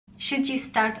should you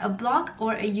start a blog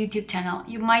or a YouTube channel?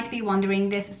 You might be wondering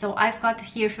this, so I've got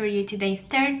here for you today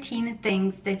 13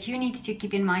 things that you need to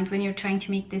keep in mind when you're trying to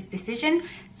make this decision.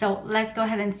 So let's go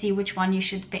ahead and see which one you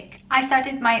should pick. I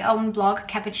started my own blog,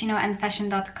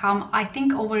 cappuccinoandfashion.com, I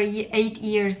think over 8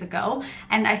 years ago,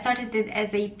 and I started it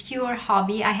as a pure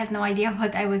hobby. I had no idea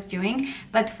what I was doing,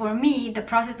 but for me, the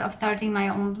process of starting my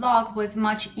own blog was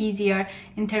much easier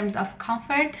in terms of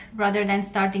comfort rather than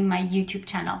starting my YouTube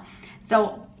channel.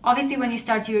 So obviously, when you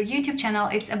start your YouTube channel,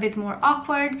 it's a bit more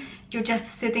awkward. You're just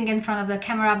sitting in front of the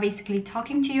camera, basically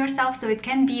talking to yourself, so it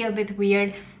can be a bit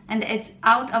weird, and it's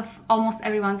out of almost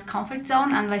everyone's comfort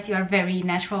zone unless you are very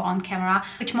natural on camera,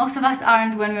 which most of us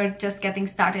aren't when we're just getting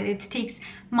started. It takes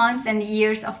months and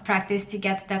years of practice to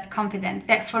get that confidence.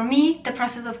 For me, the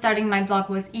process of starting my blog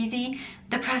was easy.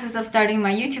 The process of starting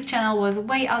my YouTube channel was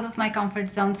way out of my comfort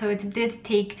zone, so it did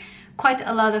take quite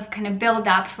a lot of kind of build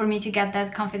up for me to get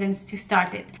that confidence to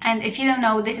start it. And if you don't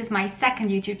know, this is my second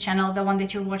YouTube channel, the one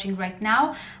that you're watching right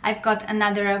now. I've got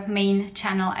another main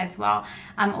channel as well,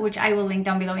 which I will link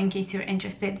down below in case you're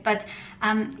interested. But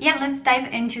yeah, let's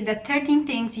dive into the 13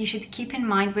 things you should keep in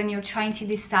mind when you're trying to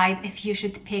decide if you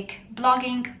should pick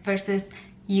blogging versus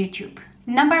YouTube.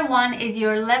 Number one is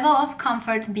your level of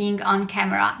comfort being on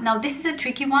camera. Now, this is a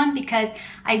tricky one because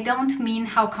I don't mean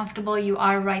how comfortable you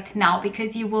are right now,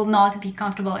 because you will not be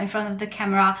comfortable in front of the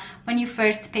camera when you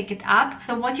first pick it up.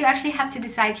 So what you actually have to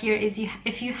decide here is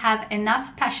if you have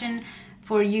enough passion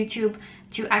for YouTube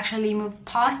to actually move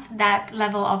past that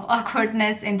level of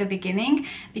awkwardness in the beginning,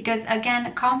 because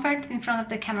again, comfort in front of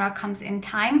the camera comes in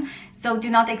time. So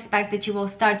do not expect that you will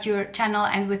start your channel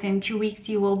and within 2 weeks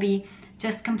you will be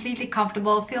just completely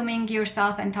comfortable filming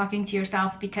yourself and talking to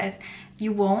yourself, because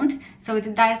you won't. So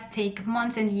it does take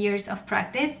months and years of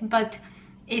practice, but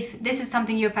if this is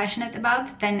something you're passionate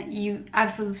about, then you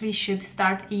absolutely should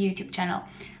start a YouTube channel.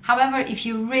 However, if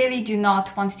you really do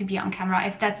not want to be on camera,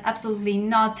 if that's absolutely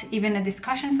not even a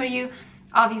discussion for you,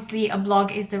 obviously a blog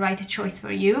is the right choice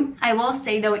for you. I will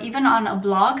say though, even on a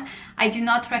blog, I do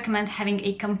not recommend having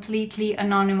a completely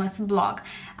anonymous blog.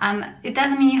 It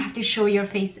doesn't mean you have to show your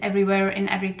face everywhere in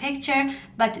every picture,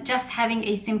 but just having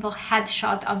a simple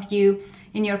headshot of you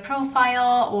in your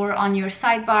profile or on your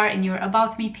sidebar in your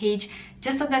About Me page,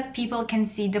 just so that people can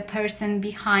see the person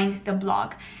behind the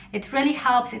blog. It really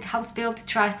helps. It helps build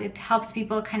trust. It helps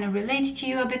people kind of relate to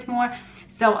you a bit more.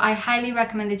 So I highly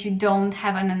recommend that you don't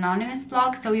have an anonymous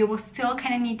blog, so you will still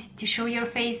kind of need to show your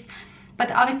face,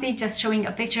 but obviously just showing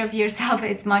a picture of yourself,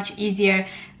 it's much easier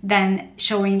than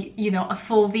showing, you know, a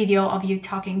full video of you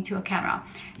talking to a camera.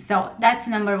 So that's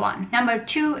number one. Number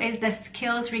two is the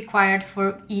skills required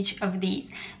for each of these.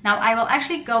 Now, I will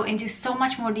actually go into so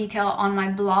much more detail on my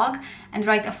blog and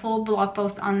write a full blog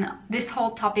post on this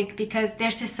whole topic, because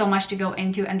there's just so much to go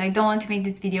into and I don't want to make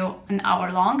this video an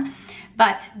hour long.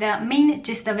 But the main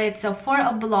gist of it, so for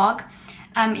a blog,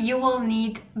 you will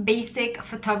need basic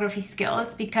photography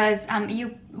skills, because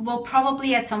you will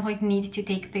probably at some point need to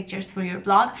take pictures for your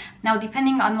blog. Now,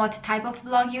 depending on what type of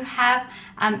blog you have,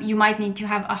 you might need to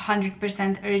have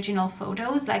 100% original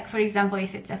photos. Like, for example,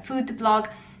 if it's a food blog,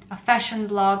 a fashion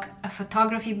blog, a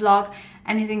photography blog,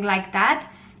 anything like that.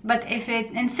 But if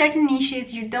in certain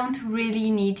niches you don't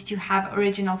really need to have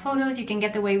original photos, you can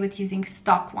get away with using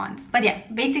stock ones. But yeah,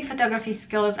 basic photography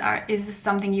skills is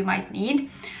something you might need.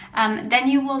 Then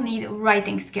you will need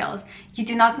writing skills. You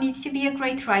do not need to be a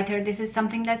great writer. This is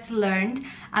something that's learned.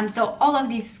 So all of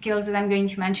these skills that I'm going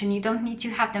to mention, you don't need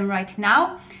to have them right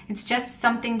now. It's just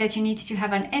something that you need to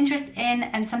have an interest in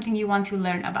and something you want to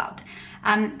learn about.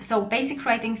 So basic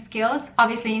writing skills,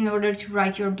 obviously in order to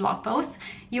write your blog posts,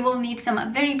 you will need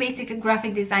some very basic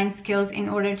graphic design skills in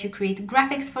order to create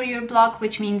graphics for your blog,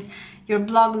 which means your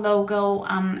blog logo,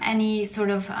 any sort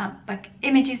of like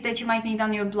images that you might need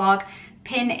on your blog,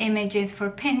 pin images for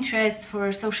Pinterest,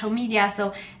 for social media,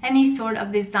 so any sort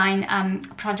of design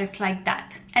projects like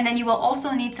that. And then you will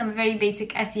also need some very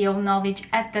basic SEO knowledge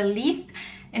at the least,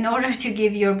 in order to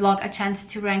give your blog a chance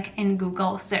to rank in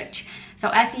Google search. So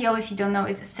SEO, if you don't know,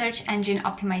 is search engine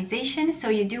optimization. So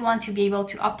you do want to be able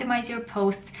to optimize your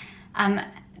posts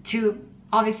to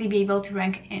obviously be able to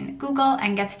rank in Google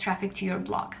and get traffic to your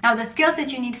blog. Now, the skills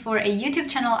that you need for a YouTube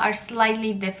channel are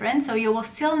slightly different. So you will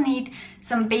still need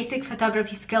some basic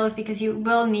photography skills, because you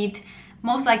will need,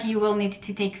 most likely you will need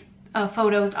to take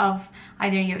photos of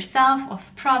either yourself, of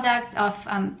products, of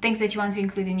things that you want to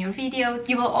include in your videos.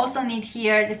 You will also need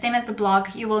here, the same as the blog,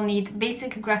 you will need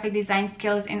basic graphic design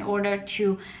skills in order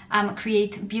to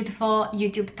create beautiful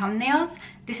YouTube thumbnails.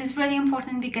 This is really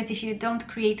important, because if you don't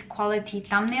create quality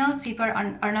thumbnails, people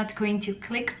are not going to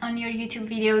click on your YouTube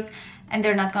videos and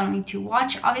they're not going to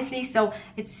watch, obviously. So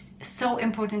it's so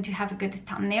important to have good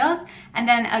thumbnails. And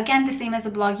then again, the same as a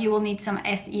blog, you will need some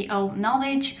SEO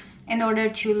knowledge in order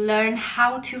to learn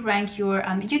how to rank your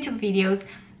YouTube videos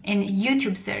in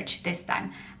YouTube search this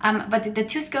time. But the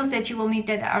two skills that you will need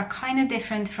that are kind of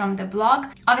different from the blog,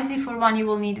 obviously for one, you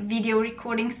will need video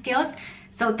recording skills.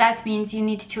 So that means you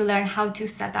need to learn how to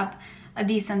set up a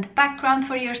decent background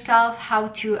for yourself, how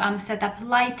to set up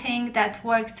lighting that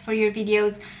works for your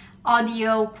videos,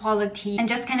 audio quality, and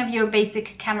just kind of your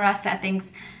basic camera settings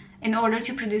in order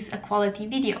to produce a quality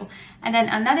video. And then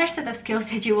another set of skills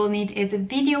that you will need is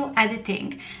video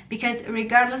editing, because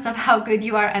regardless of how good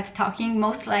you are at talking,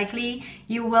 most likely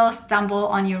you will stumble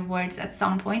on your words at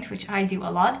some point, which I do a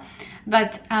lot.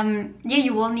 But yeah,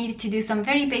 you will need to do some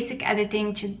very basic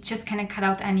editing to just kind of cut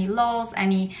out any lulls,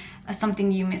 any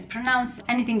something you mispronounced,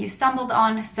 anything you stumbled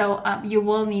on. So you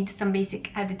will need some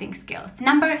basic editing skills.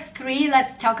 Number 3,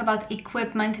 let's talk about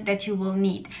equipment that you will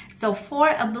need. So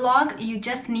for a blog, you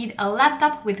just need a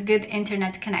laptop with good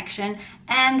internet connection,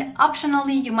 and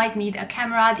optionally you might need a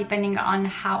camera depending on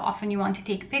how often you want to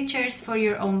take pictures for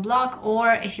your own blog,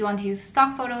 or if you want to use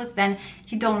stock photos, then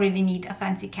you don't really need a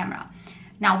fancy camera.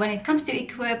 Now, when it comes to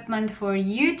equipment for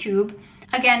YouTube,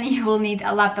 again, you will need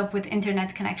a laptop with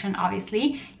internet connection,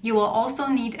 obviously. You will also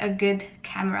need a good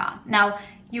camera. Now,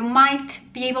 you might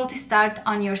be able to start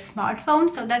on your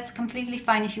smartphone, so that's completely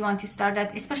fine if you want to start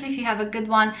that, especially if you have a good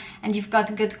one and you've got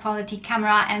a good quality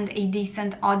camera and a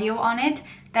decent audio on it,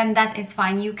 then that is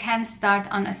fine. You can start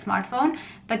on a smartphone,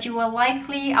 but you will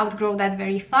likely outgrow that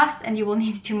very fast and you will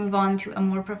need to move on to a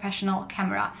more professional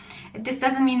camera. This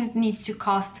doesn't mean it needs to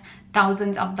cost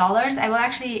thousands of dollars. I will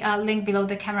actually link below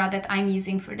the camera that I'm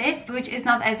using for this, which is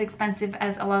not as expensive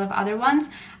as a lot of other ones,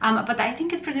 but I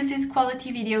think it produces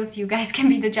quality videos. You guys can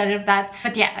be the judge of that.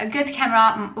 But yeah, a good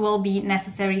camera will be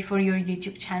necessary for your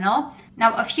YouTube channel.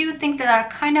 Now, a few things that are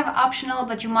kind of optional,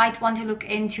 but you might want to look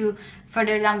into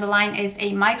further down the line, is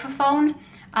a microphone,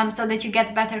 so that you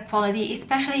get better quality,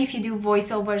 especially if you do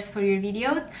voiceovers for your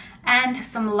videos, and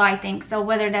some lighting. So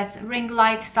whether that's ring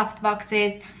light,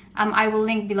 softboxes, I will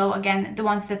link below again the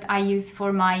ones that I use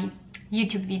for my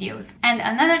YouTube videos. And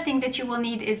another thing that you will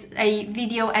need is a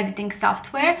video editing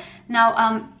software.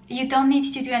 Now, you don't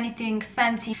need to do anything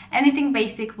fancy, anything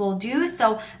basic will do.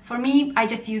 So for me, I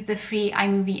just use the free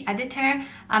iMovie editor,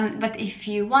 but if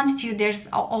you want to, there's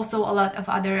also a lot of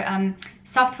other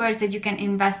softwares that you can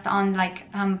invest on, like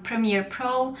Premiere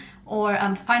Pro or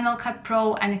Final Cut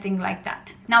Pro, anything like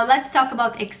that. Now let's talk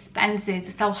about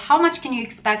expenses. So how much can you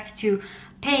expect to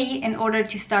pay in order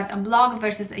to start a blog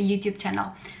versus a YouTube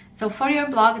channel? So for your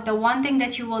blog, the one thing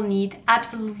that you will need,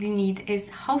 absolutely need, is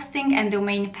hosting and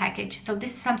domain package. So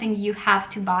this is something you have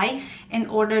to buy in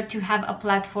order to have a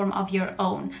platform of your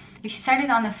own. If you started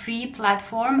on a free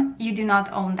platform, you do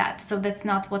not own that. So that's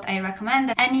not what I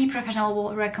recommend. Any professional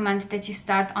will recommend that you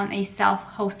start on a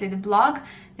self-hosted blog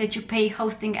that you pay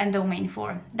hosting and domain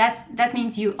for. That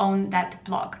means you own that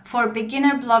blog. For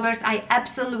beginner bloggers, I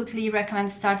absolutely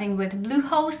recommend starting with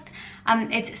Bluehost.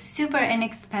 It's super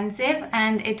inexpensive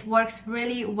and it works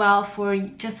really well for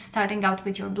just starting out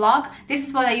with your blog. This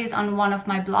is what I use on one of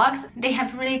my blogs. They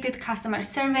have really good customer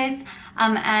service,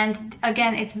 and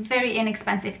again, it's very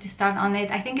inexpensive to start on it.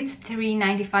 I think it's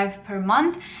 $3.95 per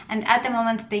month, and at the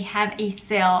moment they have a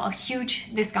sale, a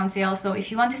huge discount sale. So if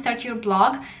you want to start your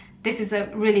blog, this is a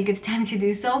really good time to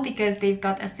do so because they've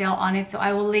got a sale on it. So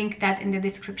I will link that in the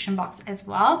description box as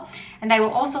well. And I will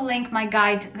also link my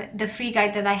guide, the free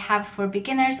guide that I have for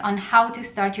beginners on how to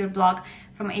start your blog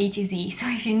from A to Z. So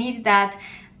if you need that,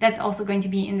 that's also going to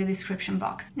be in the description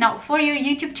box. Now, for your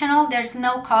YouTube channel, there's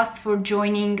no cost for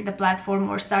joining the platform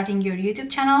or starting your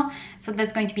YouTube channel. So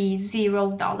that's going to be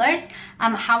 $0.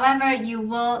 However, you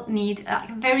will need,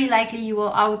 very likely you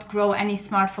will outgrow any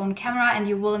smartphone camera and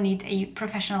you will need a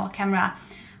professional camera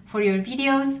for your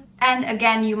videos. And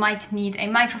again, you might need a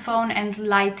microphone and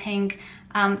lighting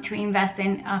to invest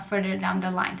in further down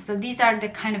the line. So these are the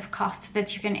kind of costs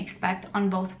that you can expect on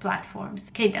both platforms.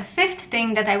 Okay, the fifth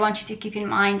thing that I want you to keep in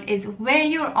mind is where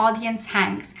your audience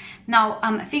hangs. Now,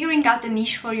 figuring out the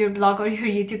niche for your blog or your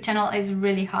YouTube channel is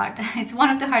really hard. It's one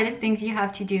of the hardest things you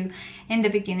have to do in the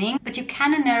beginning, but you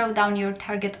can narrow down your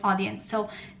target audience. So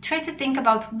try to think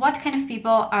about what kind of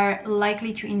people are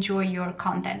likely to enjoy your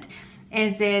content.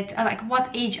 Is it like, what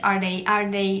age are they? Are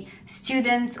they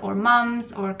students or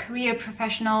moms or career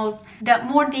professionals? The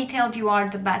more detailed you are,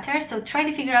 the better. So try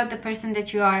to figure out the person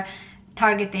that you are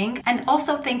targeting, and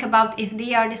also think about if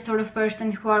they are the sort of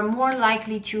person who are more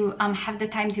likely to have the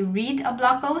time to read a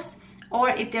blog post, or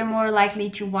if they're more likely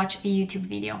to watch a YouTube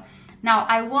video. Now,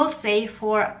 I will say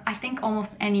for, I think,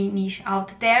 almost any niche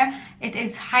out there, it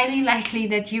is highly likely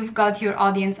that you've got your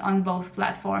audience on both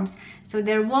platforms. So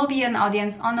there will be an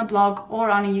audience on a blog or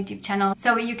on a YouTube channel.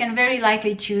 So you can very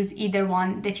likely choose either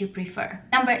one that you prefer.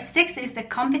 Number 6 is the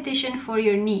competition for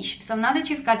your niche. So now that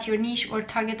you've got your niche or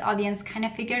target audience kind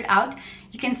of figured out,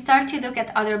 you can start to look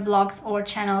at other blogs or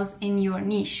channels in your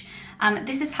niche.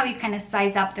 This is how you kind of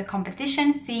size up the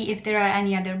competition, see if there are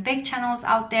any other big channels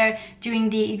out there doing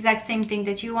the exact same thing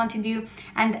that you want to do.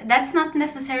 And that's not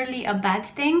necessarily a bad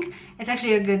thing. It's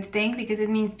actually a good thing because it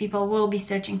means people will be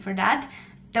searching for that.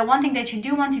 The one thing that you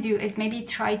do want to do is maybe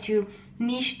try to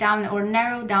niche down or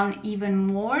narrow down even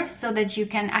more so that you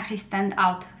can actually stand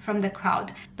out from the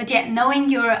crowd. But yeah, knowing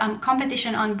your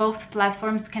competition on both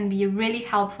platforms can be really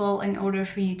helpful in order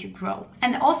for you to grow.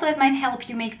 And also it might help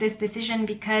you make this decision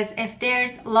because if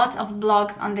there's lots of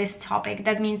blogs on this topic,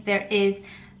 that means there is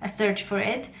a search for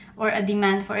it or a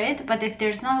demand for it. But if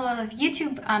there's not a lot of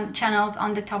YouTube channels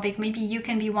on the topic, maybe you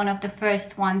can be one of the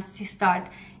first ones to start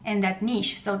in that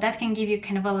niche. So that can give you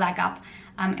kind of a leg up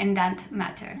in that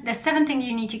matter. The 7th thing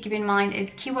you need to keep in mind is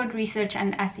keyword research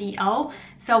and SEO.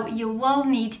 So you will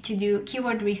need to do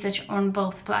keyword research on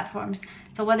both platforms.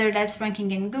 So whether that's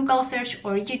ranking in Google search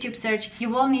or YouTube search, you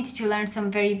will need to learn some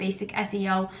very basic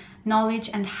SEO knowledge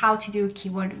and how to do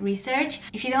keyword research.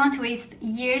 If you don't want to waste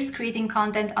years creating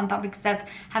content on topics that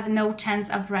have no chance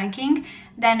of ranking,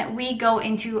 then we go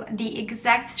into the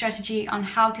exact strategy on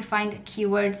how to find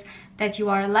keywords that you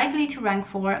are likely to rank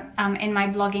for in my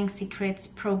Blogging Secrets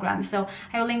program. So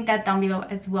I will link that down below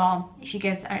as well if you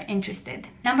guys are interested.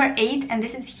 Number 8, and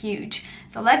this is huge.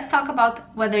 So let's talk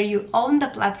about whether you own the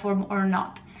platform or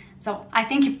not. So I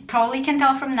think you probably can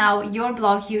tell from now, your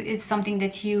blog is something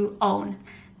that you own.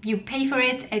 You pay for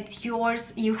it, it's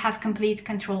yours, you have complete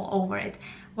control over it.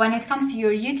 When it comes to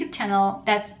your YouTube channel,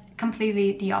 that's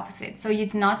completely the opposite. So you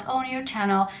do not own your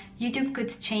channel. YouTube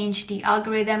could change the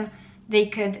algorithm. They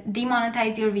could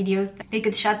demonetize your videos. They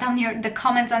could shut down the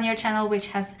comments on your channel, which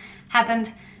has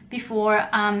happened before.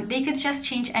 They could just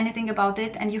change anything about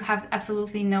it and you have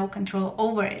absolutely no control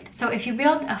over it. So if you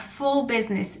build a full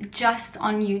business just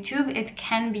on YouTube, it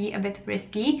can be a bit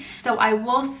risky. So I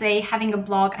will say having a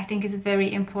blog, I think is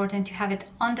very important to have it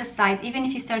on the side. Even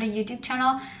if you start a YouTube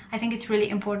channel, I think it's really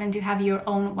important to have your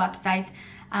own website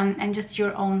and just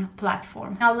your own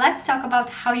platform. Now let's talk about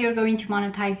how you're going to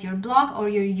monetize your blog or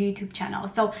your YouTube channel.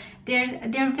 So they're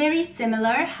very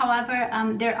similar, however,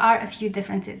 there are a few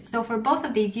differences. So for both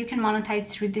of these, you can monetize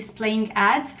through displaying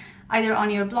ads, either on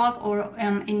your blog or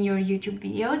in your YouTube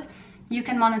videos. You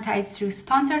can monetize through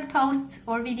sponsored posts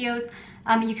or videos.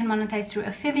 You can monetize through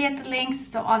affiliate links.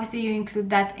 So obviously you include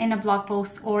that in a blog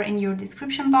post or in your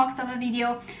description box of a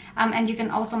video. And you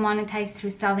can also monetize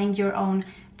through selling your own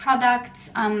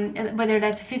products, whether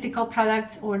that's physical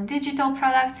products or digital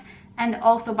products, and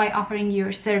also by offering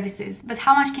your services. But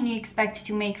how much can you expect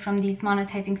to make from these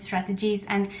monetizing strategies,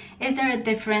 and is there a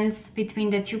difference between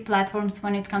the two platforms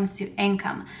when it comes to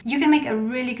income? You can make a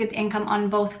really good income on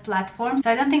both platforms,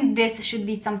 so I don't think this should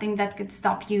be something that could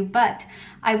stop you. But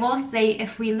I will say,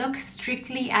 if we look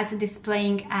strictly at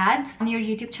displaying ads on your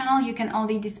YouTube channel, you can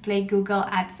only display Google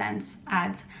AdSense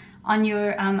ads. On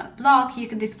your blog, you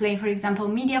could display, for example,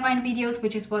 Mediavine videos,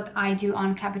 which is what I do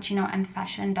on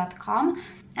cappuccinoandfashion.com.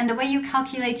 And the way you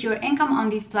calculate your income on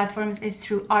these platforms is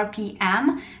through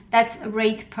RPM. That's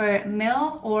rate per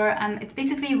mil, or it's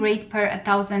basically rate per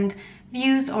 1,000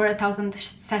 views or 1,000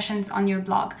 sessions on your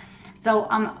blog. So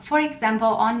for example,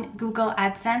 on Google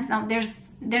AdSense, now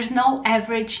there's no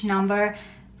average number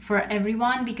for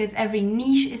everyone because every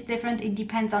niche is different. It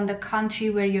depends on the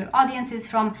country where your audience is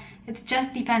from. It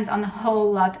just depends on a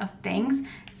whole lot of things.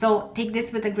 So take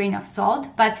this with a grain of salt,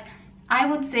 but I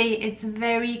would say it's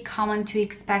very common to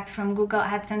expect from Google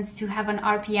AdSense to have an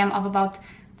RPM of about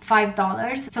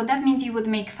 $5. So that means you would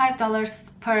make $5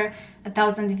 per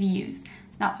 1,000 views.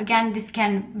 Now, again, this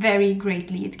can vary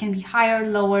greatly. It can be higher,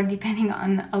 lower, depending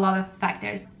on a lot of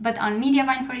factors. But on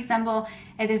Mediavine, for example,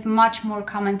 it is much more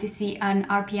common to see an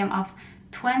RPM of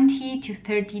 $20 to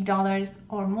 $30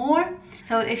 or more.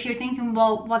 So if you're thinking,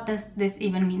 well, what does this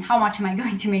even mean? How much am I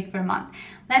going to make per month?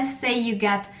 Let's say you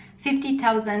get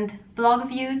 50,000 blog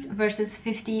views versus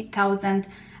 50,000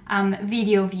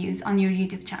 video views on your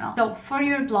YouTube channel. So for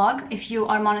your blog, if you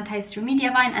are monetized through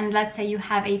Mediavine, and let's say you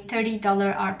have a $30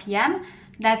 RPM,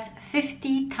 that's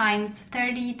 50 times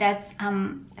 30, that's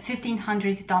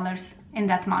 $1,500 in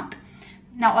that month.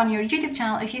 Now on your YouTube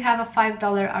channel, if you have a $5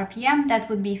 RPM, that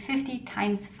would be 50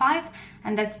 times 5,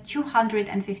 and that's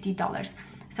 $250.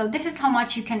 So this is how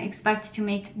much you can expect to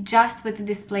make just with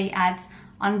display ads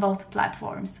on both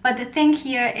platforms. But the thing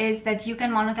here is that you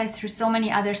can monetize through so many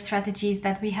other strategies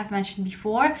that we have mentioned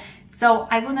before. So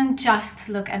I wouldn't just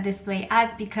look at display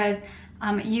ads, because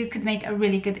you could make a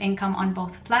really good income on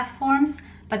both platforms.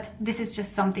 But this is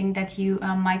just something that you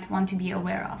might want to be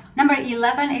aware of. Number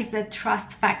 11 is the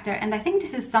trust factor. And I think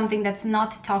this is something that's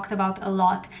not talked about a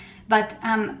lot. But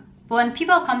when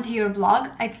people come to your blog,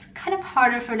 it's kind of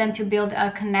harder for them to build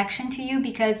a connection to you,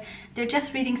 because they're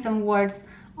just reading some words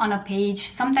on a page.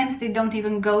 Sometimes they don't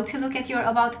even go to look at your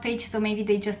about page, so maybe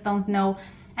they just don't know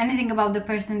anything about the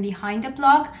person behind the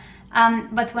blog.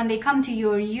 But when they come to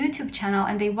your YouTube channel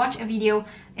and they watch a video,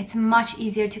 it's much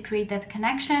easier to create that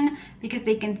connection, because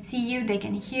they can see you, they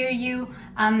can hear you.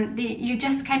 You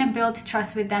just kind of build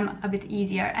trust with them a bit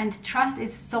easier. And trust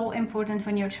is so important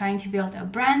when you're trying to build a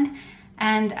brand,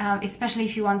 and especially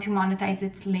if you want to monetize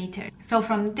it later. So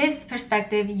from this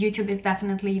perspective, YouTube is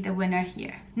definitely the winner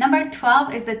here. Number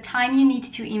 12 is the time you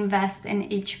need to invest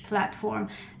in each platform.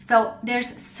 So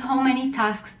there's so many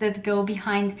tasks that go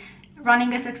behind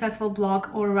running a successful blog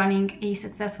or running a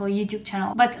successful YouTube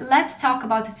channel. But let's talk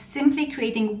about simply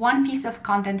creating one piece of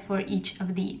content for each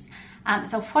of these.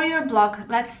 So for your blog,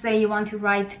 let's say you want to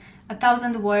write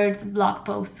 1,000 words blog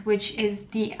post, which is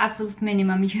the absolute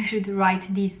minimum you should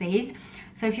write these days.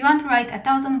 So if you want to write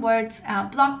 1,000 words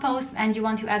blog post and you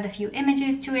want to add a few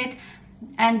images to it,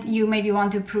 and you maybe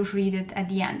want to proofread it at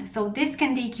the end. So this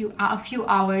can take you a few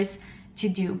hours to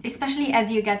do. Especially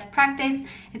as you get practice,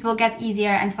 it will get easier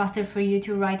and faster for you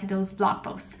to write those blog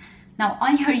posts. Now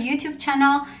on your YouTube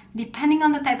channel, depending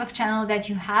on the type of channel that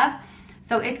you have,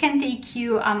 so it can take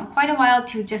you quite a while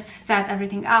to just set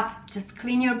everything up, just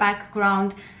clean your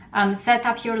background, set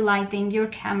up your lighting, your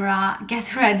camera,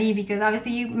 get ready, because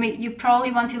obviously you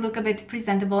probably want to look a bit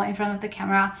presentable in front of the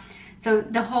camera. So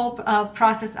the whole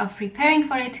process of preparing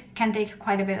for it can take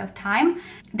quite a bit of time.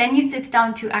 Then you sit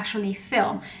down to actually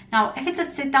film. Now, if it's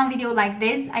a sit-down video like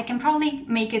this, I can probably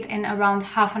make it in around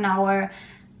half an hour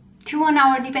to an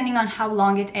hour, depending on how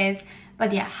long it is.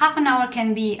 But yeah, half an hour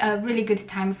can be a really good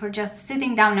time for just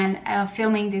sitting down and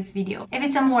filming this video. If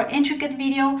it's a more intricate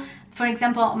video, for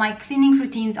example, my cleaning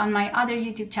routines on my other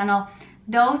YouTube channel,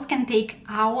 those can take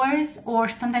hours or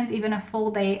sometimes even a full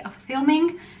day of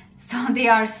filming. So they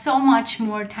are so much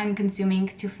more time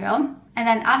consuming to film. And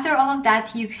then after all of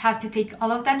that, you have to take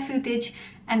all of that footage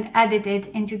and edit it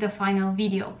into the final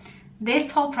video.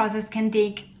 This whole process can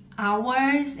take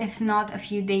hours, if not a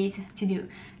few days to do.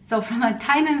 So from a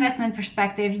time investment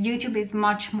perspective, YouTube is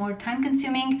much more time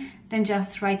consuming than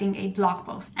just writing a blog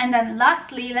post. And then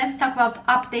lastly, let's talk about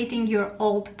updating your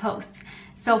old posts.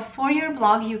 So for your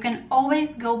blog, you can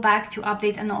always go back to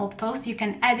update an old post. You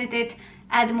can edit it,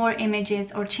 add more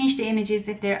images, or change the images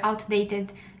if they're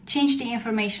outdated, change the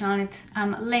information on it,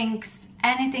 links,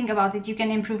 anything about it. You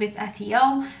can improve its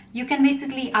SEO. You can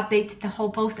basically update the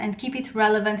whole post and keep it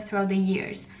relevant throughout the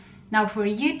years. Now for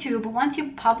YouTube, once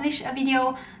you publish a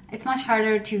video, it's much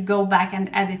harder to go back and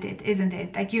edit it, isn't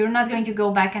it? Like, you're not going to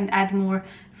go back and add more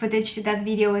footage to that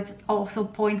video. It's also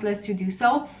pointless to do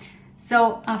so.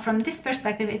 So from this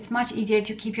perspective, it's much easier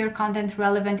to keep your content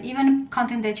relevant, even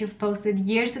content that you've posted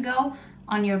years ago,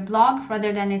 on your blog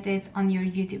rather than it is on your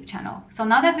YouTube channel. So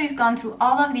now that we've gone through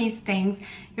all of these things,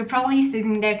 you're probably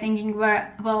sitting there thinking,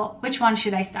 well, which one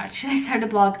should I start? Should I start a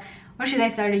blog or should I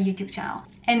start a YouTube channel?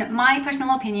 In my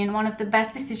personal opinion, one of the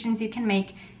best decisions you can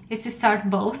make is to start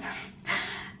both.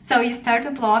 So you start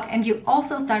a blog and you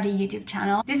also start a YouTube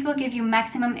channel. This will give you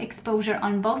maximum exposure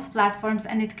on both platforms,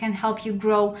 and it can help you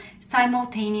grow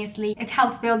simultaneously. It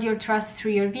helps build your trust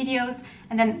through your videos,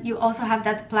 and then you also have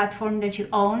that platform that you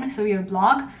own, so your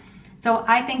blog. So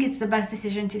I think it's the best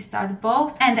decision to start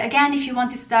both. And again, if you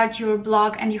want to start your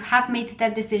blog and you have made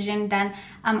that decision, then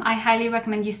I highly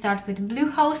recommend you start with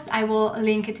Bluehost. I will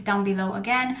link it down below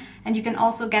again, and you can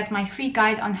also get my free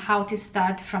guide on how to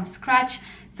start from scratch.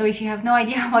 So if you have no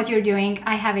idea what you're doing,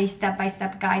 I have a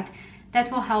step-by-step guide that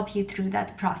will help you through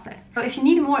that process. So if you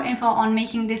need more info on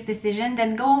making this decision,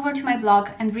 then go over to my blog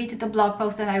and read the blog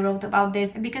post that I wrote about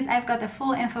this, because I've got a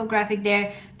full infographic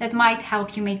there that might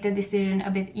help you make the decision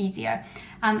a bit easier.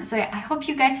 So yeah, I hope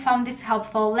you guys found this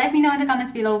helpful. Let me know in the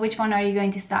comments below, which one are you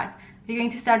going to start? Are you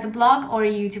going to start a blog or a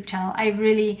YouTube channel? I'm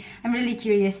really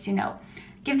curious to know.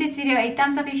 Give this video a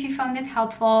thumbs up if you found it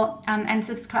helpful, and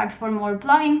subscribe for more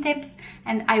blogging tips,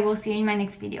 and I will see you in my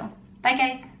next video. Bye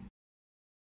guys!